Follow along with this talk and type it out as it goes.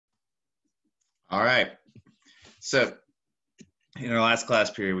All right. So in our last class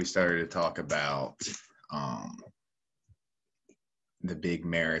period, we started to talk about um, the big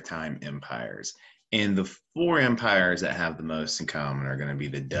maritime empires. And the four empires that have the most in common are going to be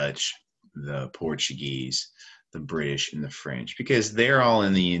the Dutch, the Portuguese, the British, and the French, because they're all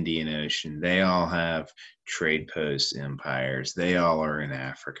in the Indian Ocean. They all have trade post empires. They all are in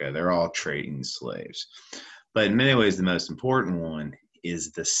Africa. They're all trading slaves. But in many ways, the most important one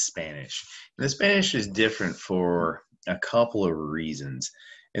is the Spanish. And the Spanish is different for a couple of reasons.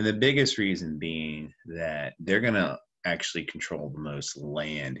 And the biggest reason being that they're going to actually control the most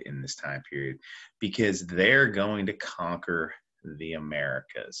land in this time period because they're going to conquer the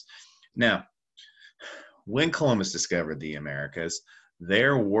Americas. Now, when Columbus discovered the Americas,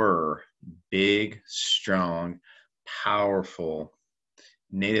 there were big, strong, powerful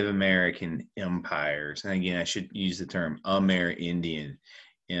Native American empires. And again, I should use the term Amerindian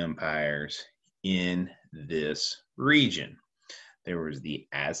empires in this region. There was the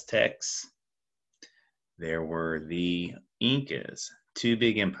Aztecs. There were the Incas, two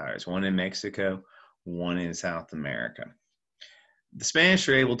big empires, one in Mexico, one in South America. The Spanish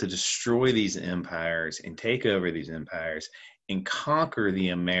were able to destroy these empires and take over these empires and conquer the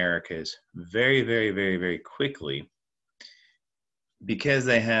Americas very, very, very, very quickly because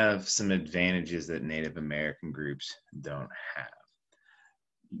they have some advantages that Native American groups don't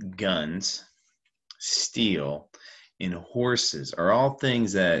have. Guns, steel, and horses are all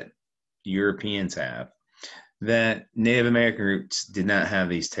things that Europeans have that Native American groups did not have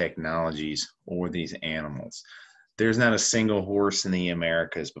these technologies or these animals. There's not a single horse in the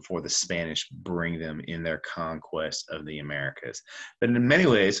Americas before the Spanish bring them in their conquest of the Americas. But in many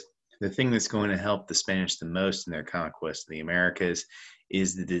ways, the thing that's going to help the Spanish the most in their conquest of the Americas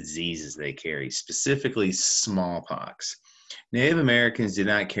is the diseases they carry, specifically smallpox. Native Americans did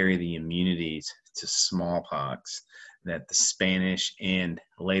not carry the immunities to smallpox that the Spanish and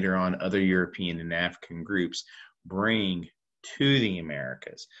later on other European and African groups bring to the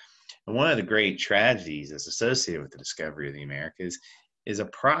Americas. And one of the great tragedies that's associated with the discovery of the Americas is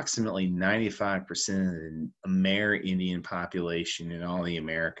approximately 95% of the Amerindian population in all the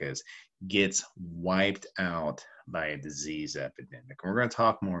Americas gets wiped out by a disease epidemic. And we're going to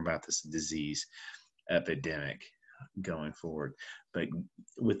talk more about this disease epidemic going forward. But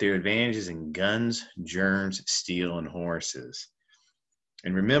with their advantages in guns, germs, steel, and horses,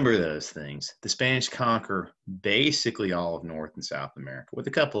 and remember those things, the Spanish conquer basically all of North and South America, with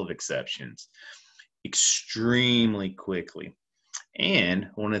a couple of exceptions, extremely quickly. And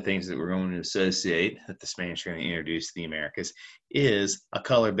one of the things that we're going to associate that the Spanish are going to introduce to the Americas is a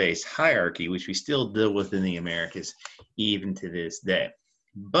color-based hierarchy, which we still deal with in the Americas even to this day.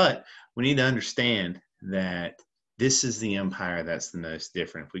 But we need to understand that this is the empire that's the most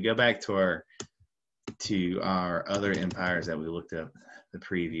different. If we go back to our other empires that we looked up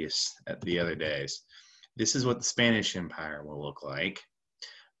the other days, this is what the Spanish Empire will look like.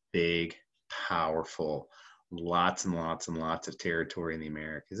 Big, powerful, lots and lots and lots of territory in the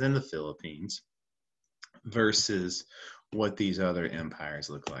Americas and the Philippines versus what these other empires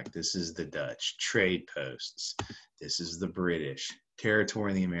look like. This is the Dutch, trade posts. This is the British,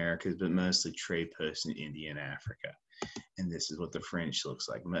 territory in the Americas, but mostly trade posts in India and Africa. And this is what the French looks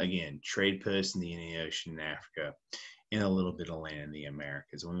like. Again, trade posts in the Indian Ocean and Africa, and a little bit of land in the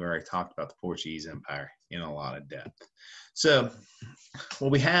Americas. And we've already talked about the Portuguese Empire in a lot of depth. So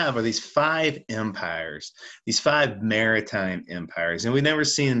what we have are these five empires, these five maritime empires. And we've never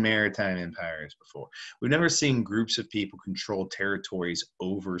seen maritime empires before. We've never seen groups of people control territories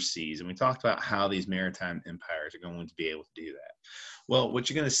overseas. And we talked about how these maritime empires are going to be able to do that. Well, what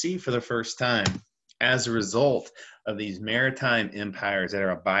you're going to see for the first time as a result of these maritime empires that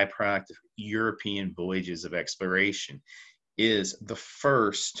are a byproduct of European voyages of exploration is the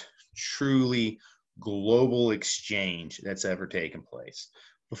first truly global exchange that's ever taken place.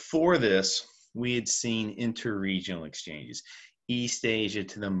 Before this, we had seen interregional exchanges, East Asia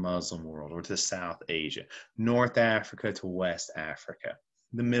to the Muslim world or to South Asia, North Africa to West Africa,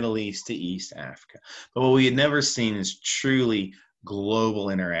 the Middle East to East Africa. But what we had never seen is truly global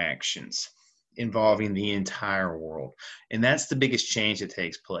interactions involving the entire world. And that's the biggest change that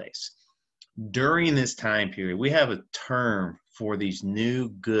takes place. During this time period, we have a term for these new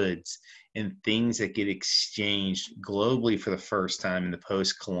goods and things that get exchanged globally for the first time in the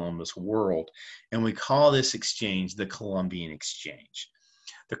post-Columbus world. And we call this exchange the Columbian exchange.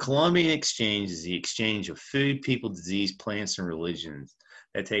 The Columbian exchange is the exchange of food, people, disease, plants, and religions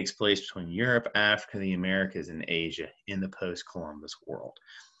that takes place between Europe, Africa, the Americas, and Asia in the post-Columbus world.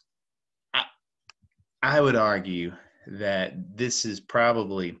 I would argue that this is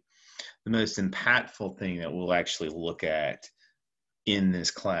probably the most impactful thing that we'll actually look at in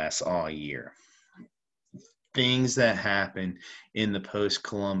this class all year. Things that happen in the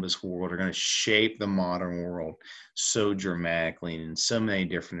post-Columbus world are going to shape the modern world so dramatically and in so many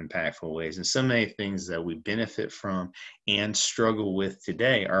different impactful ways. And so many things that we benefit from and struggle with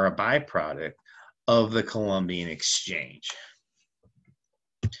today are a byproduct of the Columbian exchange.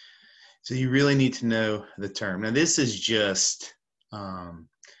 So you really need to know the term. Now, this is just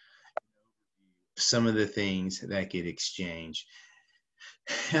some of the things that get exchanged.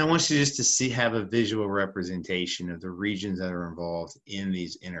 And I want you just to have a visual representation of the regions that are involved in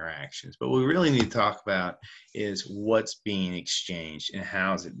these interactions. But what we really need to talk about is what's being exchanged and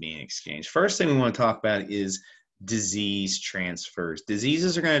how is it being exchanged. First thing we want to talk about is disease transfers.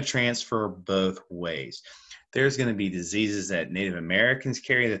 Diseases are going to transfer both ways. There's going to be diseases that Native Americans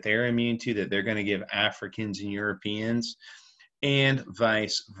carry that they're immune to, that they're going to give Africans and Europeans, and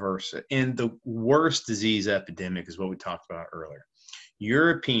vice versa. And the worst disease epidemic is what we talked about earlier.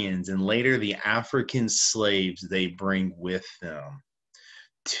 Europeans and later the African slaves they bring with them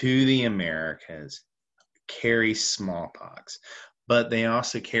to the Americas carry smallpox, but they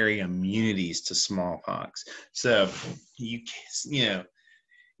also carry immunities to smallpox. So you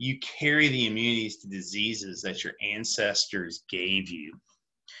carry the immunities to diseases that your ancestors gave you.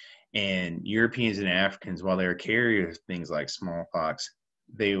 And Europeans and Africans, while they were carriers of things like smallpox,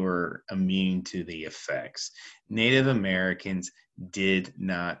 they were immune to the effects. Native Americans did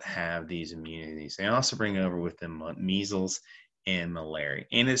not have these immunities. They also bring over with them measles and malaria.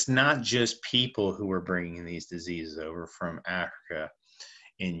 And it's not just people who are bringing these diseases over from Africa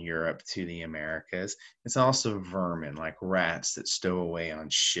and Europe to the Americas. It's also vermin like rats that stow away on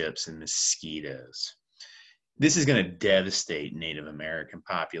ships and mosquitoes. This is going to devastate Native American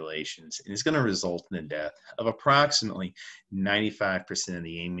populations, and it's going to result in the death of approximately 95% of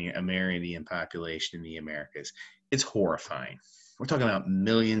the Amerindian population in the Americas. It's horrifying. We're talking about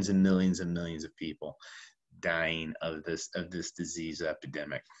millions and millions and millions of people dying of this disease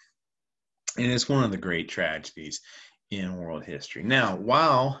epidemic. And it's one of the great tragedies in world history. Now,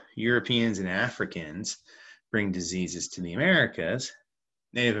 while Europeans and Africans bring diseases to the Americas,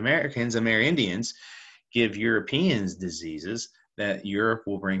 Native Americans, Amerindians, give Europeans diseases that Europe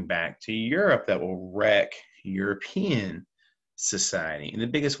will bring back to Europe that will wreck European society. And the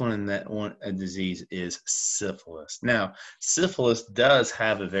biggest one in that a disease is syphilis. Now, syphilis does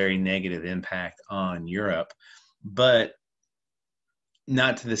have a very negative impact on Europe, but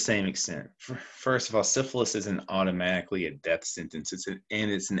not to the same extent. First of all, syphilis isn't automatically a death sentence, it's an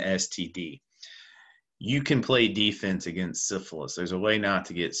STD. You can play defense against syphilis. There's a way not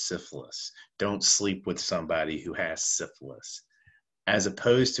to get syphilis. Don't sleep with somebody who has syphilis. As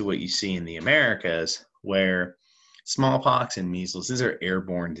opposed to what you see in the Americas, where smallpox and measles, these are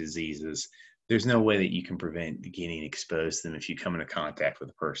airborne diseases. There's no way that you can prevent getting exposed to them if you come into contact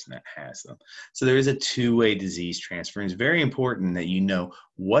with a person that has them. So there is a two-way disease transfer. And it's very important that you know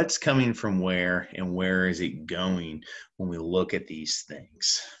what's coming from where and where is it going when we look at these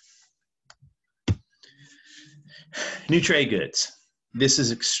things. New trade goods. This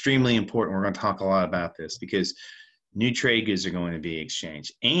is extremely important. We're going to talk a lot about this because new trade goods are going to be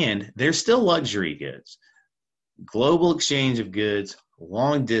exchanged. And they're still luxury goods. Global exchange of goods,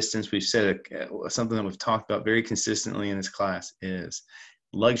 long distance. We've said something that we've talked about very consistently in this class is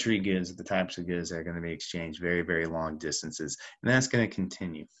luxury goods are the types of goods that are going to be exchanged very, very long distances. And that's going to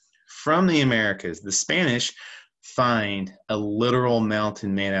continue. From the Americas, the Spanish find a literal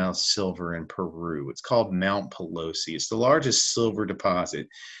mountain made out of silver in Peru. It's called Mount Pelosi. It's the largest silver deposit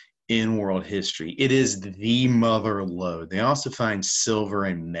in world history. It is the mother lode. They also find silver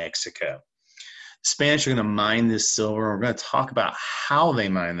in Mexico. The Spanish are going to mine this silver. We're going to talk about how they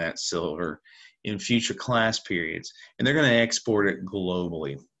mine that silver in future class periods, and they're going to export it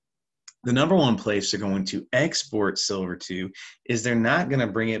globally. The number one place they're going to export silver to is they're not going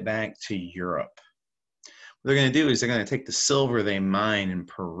to bring it back to Europe. What they're going to do is they're going to take the silver they mine in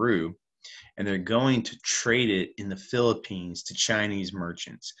Peru and they're going to trade it in the Philippines to Chinese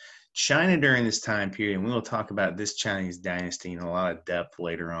merchants. China during this time period, and we will talk about this Chinese dynasty in a lot of depth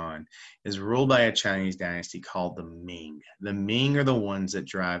later on, is ruled by a Chinese dynasty called the Ming. The Ming are the ones that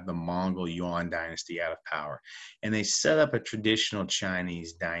drive the Mongol Yuan dynasty out of power. And they set up a traditional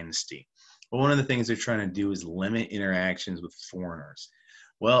Chinese dynasty. But one of the things they're trying to do is limit interactions with foreigners.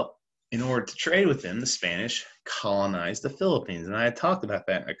 Well, in order to trade with them, the Spanish colonized the Philippines. And I had talked about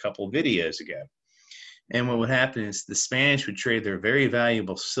that in a couple of videos ago. And what would happen is the Spanish would trade their very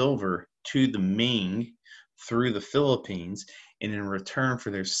valuable silver to the Ming through the Philippines. And in return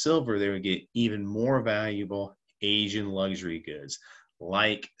for their silver, they would get even more valuable Asian luxury goods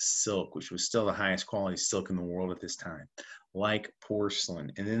like silk, which was still the highest quality silk in the world at this time, like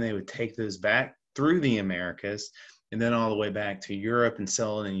porcelain. And then they would take those back through the Americas and then all the way back to Europe and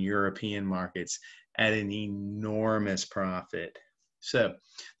sell it in European markets at an enormous profit. So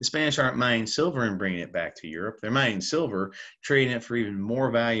the Spanish aren't mining silver and bringing it back to Europe. They're mining silver, trading it for even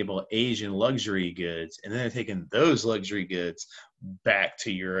more valuable Asian luxury goods, and then they're taking those luxury goods back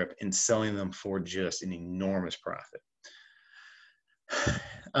to Europe and selling them for just an enormous profit.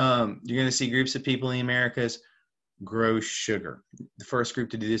 You're going to see groups of people in the Americas grow sugar. The first group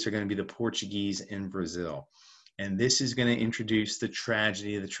to do this are going to be the Portuguese in Brazil. And this is going to introduce the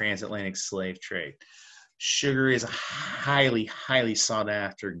tragedy of the transatlantic slave trade. Sugar is a highly, highly sought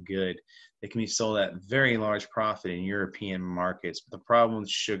after good that can be sold at very large profit in European markets. But the problem with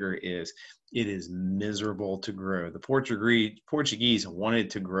sugar is it is miserable to grow. The Portuguese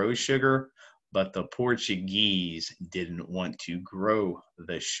wanted to grow sugar, but the Portuguese didn't want to grow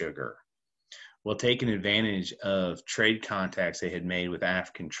the sugar. Well, taking advantage of trade contacts they had made with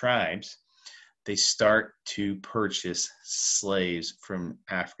African tribes, they start to purchase slaves from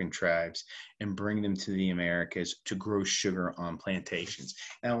African tribes and bring them to the Americas to grow sugar on plantations.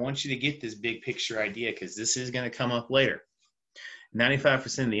 Now, I want you to get this big picture idea because this is going to come up later.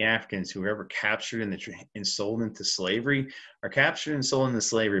 95% of the Africans who were ever captured and sold into slavery are captured and sold into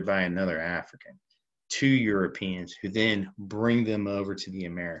slavery by another African to Europeans who then bring them over to the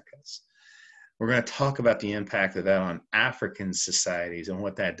Americas. We're going to talk about the impact of that on African societies and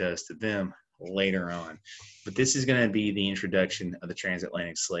what that does to them later on. But this is going to be the introduction of the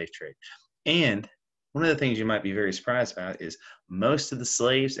transatlantic slave trade. And one of the things you might be very surprised about is most of the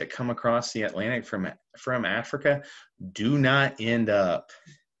slaves that come across the Atlantic from Africa do not end up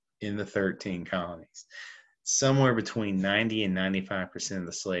in the 13 colonies. Somewhere between 90 and 95% of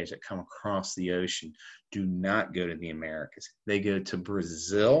the slaves that come across the ocean do not go to the Americas. They go to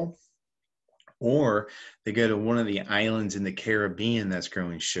Brazil, or they go to one of the islands in the Caribbean that's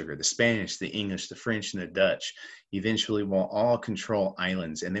growing sugar. The Spanish, the English, the French, and the Dutch eventually will all control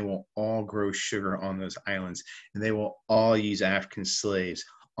islands, and they will all grow sugar on those islands, and they will all use African slaves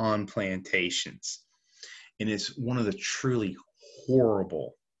on plantations. And it's one of the truly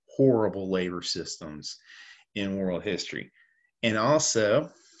horrible, horrible labor systems in world history. And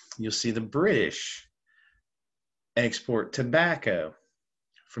also, you'll see the British export tobacco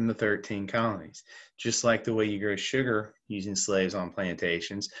from the 13 colonies. Just like the way you grow sugar using slaves on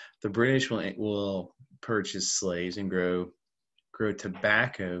plantations, the British will purchase slaves and grow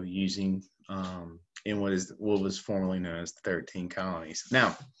tobacco using in what was formerly known as the 13 colonies.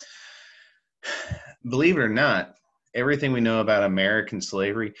 Now, believe it or not, everything we know about American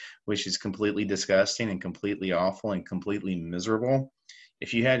slavery, which is completely disgusting and completely awful and completely miserable,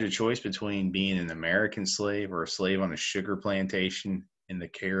 if you had your choice between being an American slave or a slave on a sugar plantation in the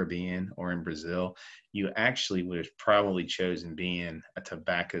Caribbean or in Brazil, you actually would have probably chosen being a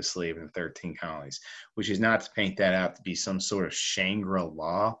tobacco slave in the 13 colonies, which is not to paint that out to be some sort of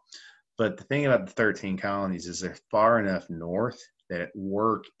Shangri-La. But the thing about the 13 colonies is they're far enough north that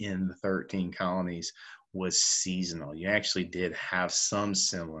work in the 13 colonies was seasonal. You actually did have some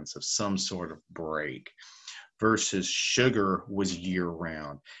semblance of some sort of break, versus sugar was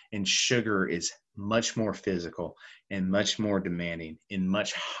year-round. And sugar is much more physical and much more demanding in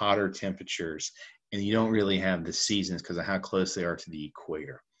much hotter temperatures. And you don't really have the seasons because of how close they are to the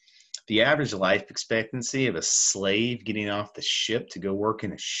equator. The average life expectancy of a slave getting off the ship to go work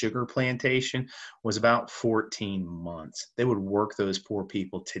in a sugar plantation was about 14 months. They would work those poor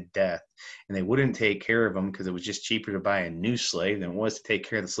people to death, and they wouldn't take care of them because it was just cheaper to buy a new slave than it was to take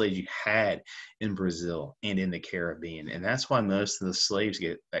care of the slaves you had in Brazil and in the Caribbean. And that's why most of the slaves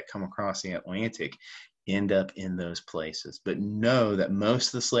that come across the Atlantic end up in those places. But know that most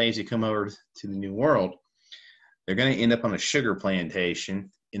of the slaves who come over to the New World, they're going to end up on a sugar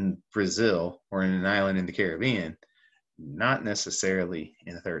plantation in Brazil or in an island in the Caribbean, not necessarily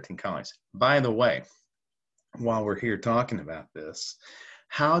in the 13 colonies. By the way, while we're here talking about this,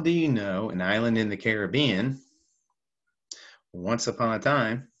 how do you know an island in the Caribbean, once upon a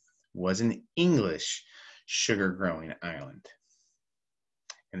time, was an English sugar growing island?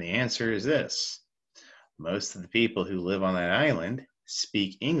 And the answer is this: most of the people who live on that island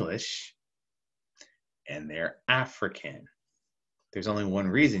speak English, and they're African. There's only one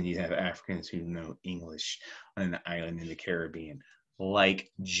reason you have Africans who know English on an island in the Caribbean,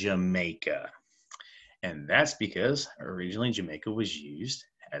 like Jamaica. And that's because originally Jamaica was used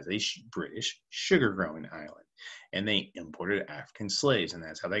as a British sugar growing island. And they imported African slaves, and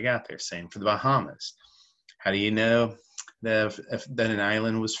that's how they got there. Same for the Bahamas. How do you know that an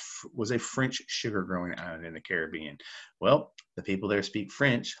island was a French sugar growing island in the Caribbean. Well, the people there speak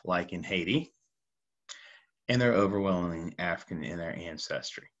French, like in Haiti, and they're overwhelmingly African in their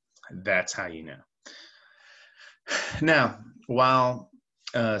ancestry. That's how you know. Now, while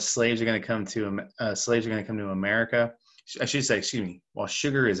slaves are going to come to America, I should say, excuse me, while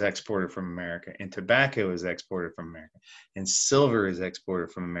sugar is exported from America and tobacco is exported from America and silver is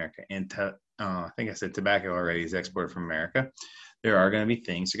exported from America and I think I said tobacco already is exported from America, there are going to be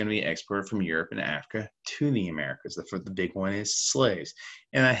things that are going to be exported from Europe and Africa to the Americas. The big one is slaves.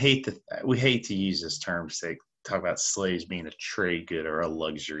 And we hate to use this term to talk about slaves being a trade good or a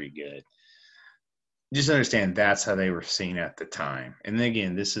luxury good. Just understand that's how they were seen at the time. And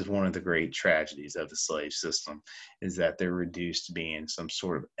again, this is one of the great tragedies of the slave system, is that they're reduced to being some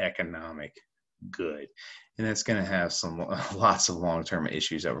sort of economic good. And that's going to have lots of long-term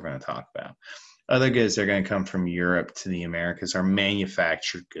issues that we're going to talk about. Other goods that are going to come from Europe to the Americas are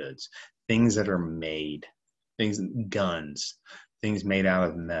manufactured goods, things that are made, guns, things made out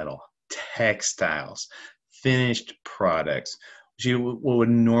of metal, textiles, finished products. What would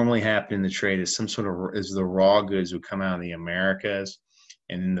normally happen in the trade is the raw goods would come out of the Americas,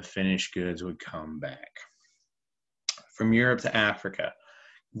 and then the finished goods would come back. From Europe to Africa,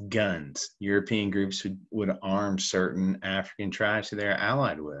 guns. European groups would arm certain African tribes who they're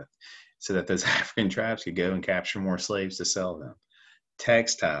allied with, so that those African tribes could go and capture more slaves to sell them.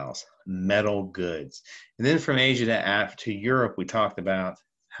 Textiles, metal goods. And then from Asia to Europe, we talked about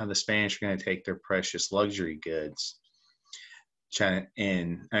how the Spanish are going to take their precious luxury goods, how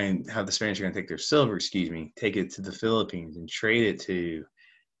the Spanish are going to take their silver, take it to the Philippines and trade it to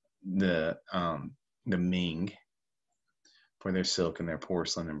the Ming for their silk and their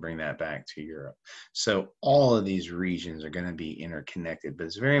porcelain and bring that back to Europe. So all of these regions are going to be interconnected, but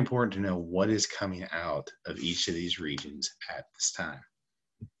it's very important to know what is coming out of each of these regions at this time.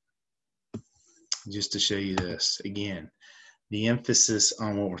 Just to show you this, again, the emphasis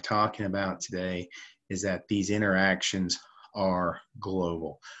on what we're talking about today is that these interactions are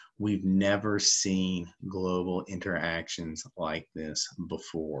global. We've never seen global interactions like this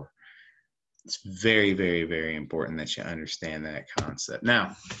before. It's very, very, very important that you understand that concept.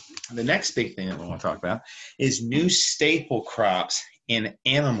 Now, the next big thing that we want to talk about is new staple crops and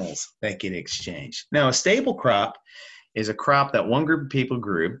animals that get exchanged. Now, a staple crop is a crop that one group of people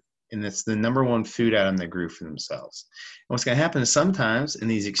grew, and it's the number one food item they grew for themselves. And what's going to happen is sometimes in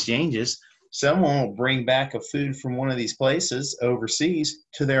these exchanges, someone will bring back a food from one of these places overseas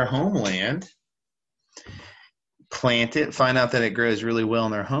to their homeland, plant it, find out that it grows really well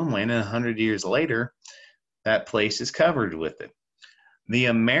in their homeland, and 100 years later, that place is covered with it. The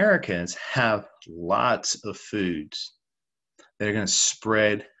Americans have lots of foods that are going to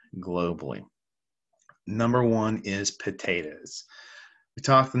spread globally. Number one is potatoes. We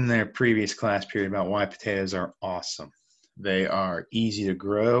talked in their previous class period about why potatoes are awesome. They are easy to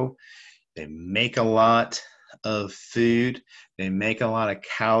grow. They make a lot of food. They make a lot of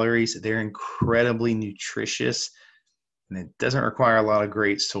calories. They're incredibly nutritious, and it doesn't require a lot of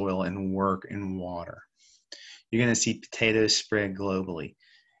great soil and work and water. You're going to see potatoes spread globally,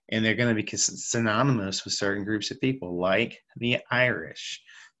 and they're going to be synonymous with certain groups of people, like the Irish.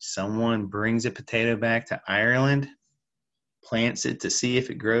 Someone brings a potato back to Ireland, plants it to see if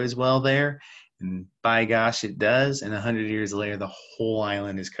it grows well there, and by gosh, it does. And 100 years later, the whole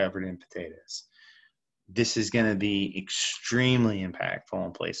island is covered in potatoes. This is going to be extremely impactful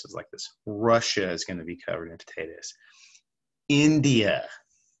in places like this. Russia is going to be covered in potatoes. India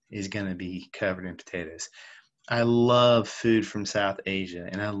is going to be covered in potatoes. I love food from South Asia,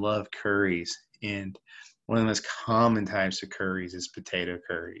 and I love curries. And one of the most common types of curries is potato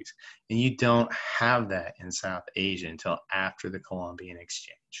curries. And you don't have that in South Asia until after the Columbian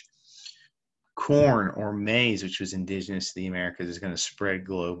exchange. Corn or maize, which was indigenous to the Americas, is going to spread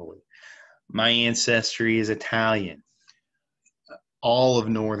globally. My ancestry is Italian. All of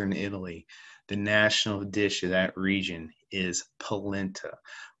northern Italy, the national dish of that region is polenta.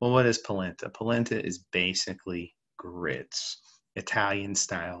 Well, what is polenta? Polenta is basically grits,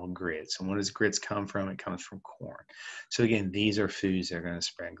 Italian-style grits. And what does grits come from? It comes from corn. So again, these are foods that are going to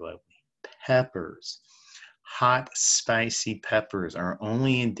spread globally. Peppers. Hot, spicy peppers are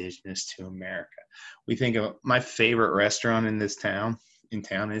only indigenous to America. We think of my favorite restaurant in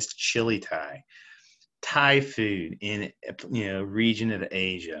town is Chili Thai. Thai food in region of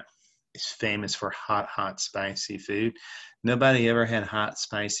Asia is famous for hot, spicy food. Nobody ever had hot,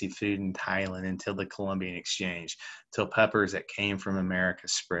 spicy food in Thailand until the Columbian exchange, till peppers that came from America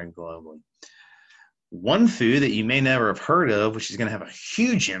spread globally. One food that you may never have heard of, which is going to have a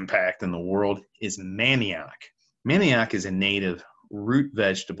huge impact in the world, is manioc. Manioc is a native root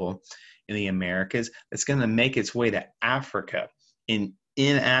vegetable in the Americas that's going to make its way to Africa. In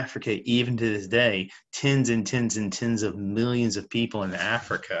Africa, even to this day, tens and tens and tens of millions of people in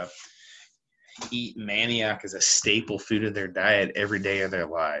Africa eat manioc as a staple food of their diet every day of their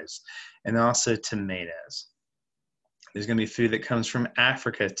lives. And also tomatoes. There's going to be food that comes from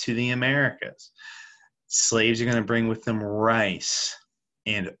Africa to the Americas. Slaves are going to bring with them rice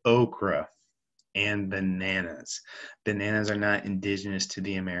and okra and bananas. Bananas are not indigenous to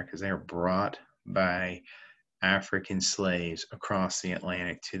the Americas. They are brought by African slaves across the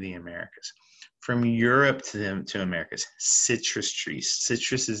Atlantic to the Americas. From Europe to Americas, citrus trees.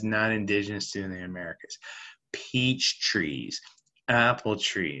 Citrus is not indigenous to the Americas. Peach trees, apple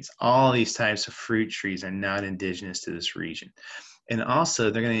trees, all these types of fruit trees are not indigenous to this region. And also,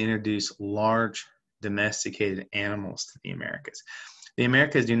 they're going to introduce large domesticated animals to the Americas. The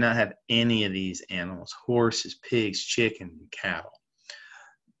Americas do not have any of these animals: horses, pigs, chicken, and cattle.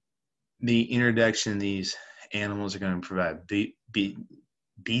 The introduction of these animals are going to provide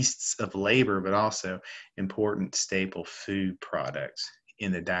beasts of labor, but also important staple food products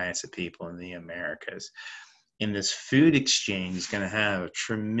in the diets of people in the Americas. And this food exchange is going to have a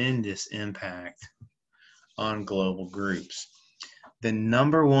tremendous impact on global groups. The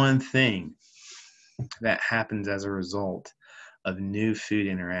number one thing that happens as a result of new food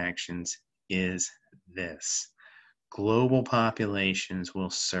interactions is this: global populations will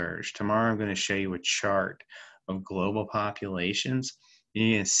surge. Tomorrow I'm going to show you a chart of global populations.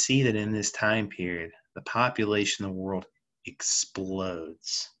 You're going to see that in this time period, the population of the world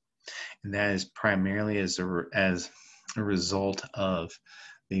explodes. And that is primarily as a result of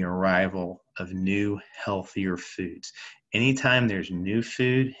the arrival of new, healthier foods. Anytime there's new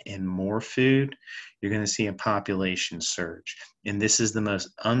food and more food, you're going to see a population surge. And this is the most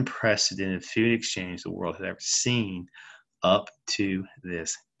unprecedented food exchange the world has ever seen up to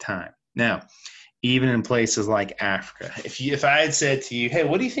this time. Now, even in places like Africa, if I had said to you, hey,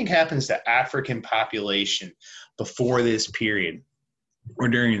 what do you think happens to African population before this period or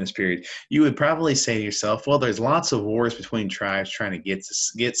during this period, you would probably say to yourself, well, there's lots of wars between tribes trying to get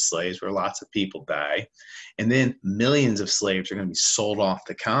slaves where lots of people die. And then millions of slaves are going to be sold off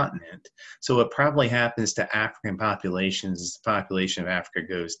the continent. So what probably happens to African populations is the population of Africa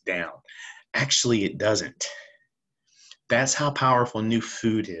goes down. Actually, it doesn't. That's how powerful new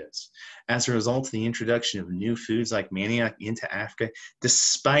food is. As a result of the introduction of new foods like manioc into Africa,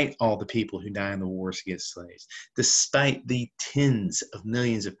 despite all the people who die in the wars against slaves, despite the tens of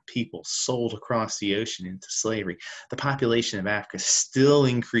millions of people sold across the ocean into slavery, the population of Africa still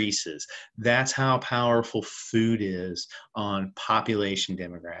increases. That's how powerful food is on population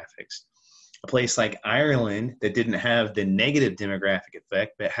demographics. A place like Ireland that didn't have the negative demographic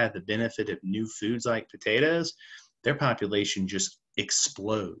effect, but had the benefit of new foods like potatoes, their population just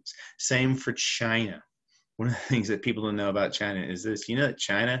explodes. Same for China. One of the things that people don't know about China is this: you know that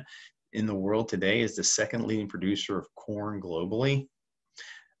China in the world today is the second leading producer of corn globally?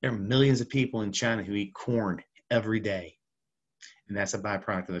 There are millions of people in China who eat corn every day, and that's a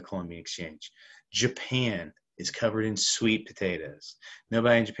byproduct of the Columbian Exchange. Japan is covered in sweet potatoes.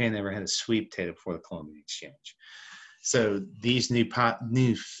 Nobody in Japan ever had a sweet potato before the Columbian Exchange. So these new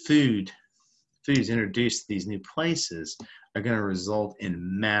foods introduced to these new places are going to result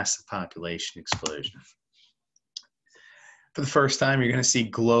in massive population explosion. For the first time, you're going to see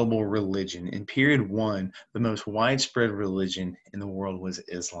global religion. In period one, the most widespread religion in the world was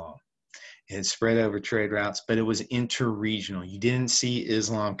Islam. It had spread over trade routes, but it was interregional. You didn't see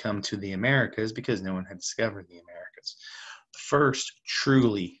Islam come to the Americas because no one had discovered the Americas. The first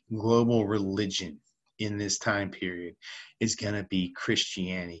truly global religion in this time period is going to be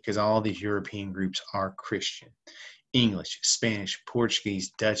Christianity, because all these European groups are Christian. English, Spanish,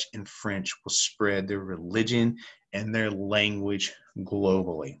 Portuguese, Dutch, and French will spread their religion and their language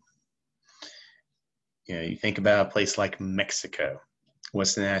globally. You know, you think about a place like Mexico.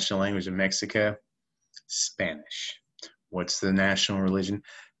 What's the national language of Mexico? Spanish. What's the national religion?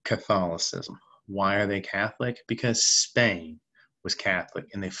 Catholicism. Why are they Catholic? Because Spain was Catholic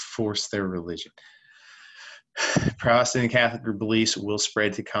and they forced their religion. Protestant and Catholic beliefs will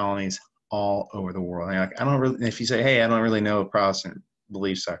spread to colonies all over the world. If you say, hey, I don't really know what Protestant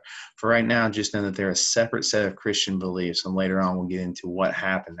beliefs are, for right now, just know that they're a separate set of Christian beliefs, and later on we'll get into what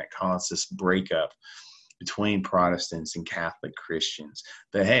happened that caused this breakup between Protestants and Catholic Christians.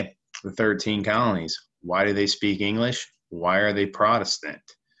 But hey, the 13 colonies, why do they speak English? Why are they Protestant?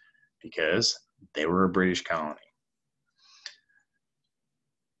 Because they were a British colony.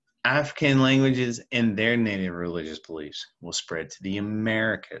 African languages and their native religious beliefs will spread to the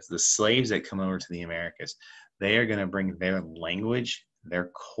Americas. The slaves that come over to the Americas, They are going to bring their language,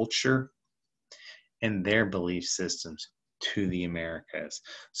 their culture, and their belief systems to the Americas.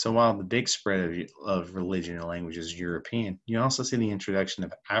 So while the big spread of religion and language is European, you also see the introduction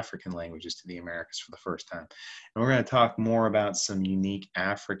of African languages to the Americas for the first time. And we're going to talk more about some unique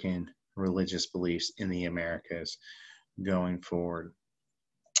African religious beliefs in the Americas going forward.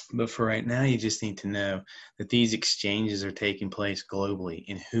 But for right now, you just need to know that these exchanges are taking place globally,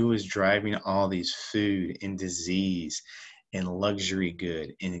 and who is driving all these food and disease and luxury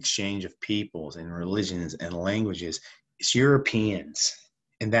good in exchange of peoples and religions and languages. It's Europeans.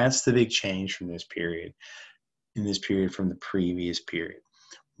 And that's the big change from this period, in this period from the previous period.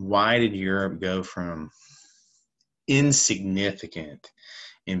 Why did Europe go from insignificant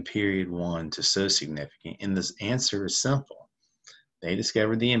in period 1 to so significant? And this answer is simple. They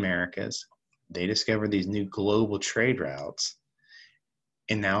discovered the Americas. They discovered these new global trade routes.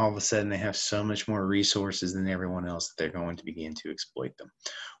 And now all of a sudden they have so much more resources than everyone else that they're going to begin to exploit them.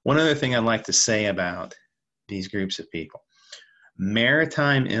 One other thing I'd like to say about these groups of people.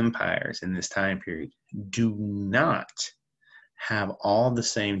 Maritime empires in this time period do not have all the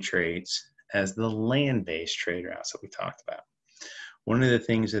same traits as the land-based trade routes that we talked about. One of the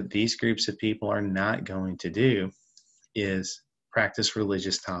things that these groups of people are not going to do is practice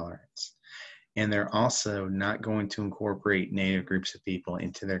religious tolerance. And they're also not going to incorporate native groups of people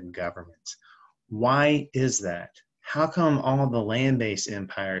into their governments. Why is that? How come all the land-based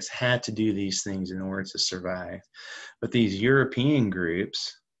empires had to do these things in order to survive? But these European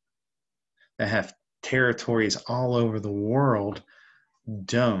groups that have territories all over the world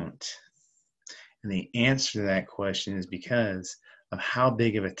don't. And the answer to that question is because of how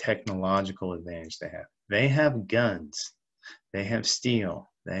big of a technological advantage they have. They have guns. They have steel.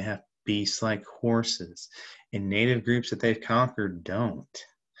 They have beasts like horses. And native groups that they've conquered don't.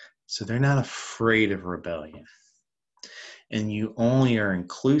 So they're not afraid of rebellion. And you only are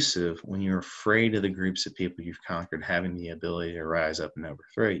inclusive when you're afraid of the groups of people you've conquered having the ability to rise up and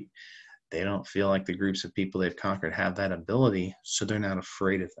overthrow you. They don't feel like the groups of people they've conquered have that ability, so they're not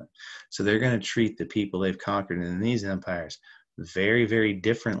afraid of them. So they're going to treat the people they've conquered in these empires very, very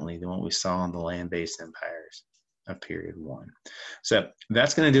differently than what we saw in the land-based empires of period 1. So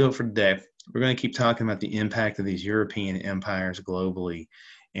that's going to do it for today. We're going to keep talking about the impact of these European empires globally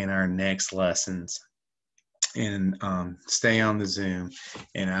in our next lessons. And stay on the Zoom,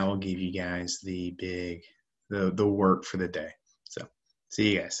 and I will give you guys the work for the day. So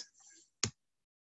see you guys.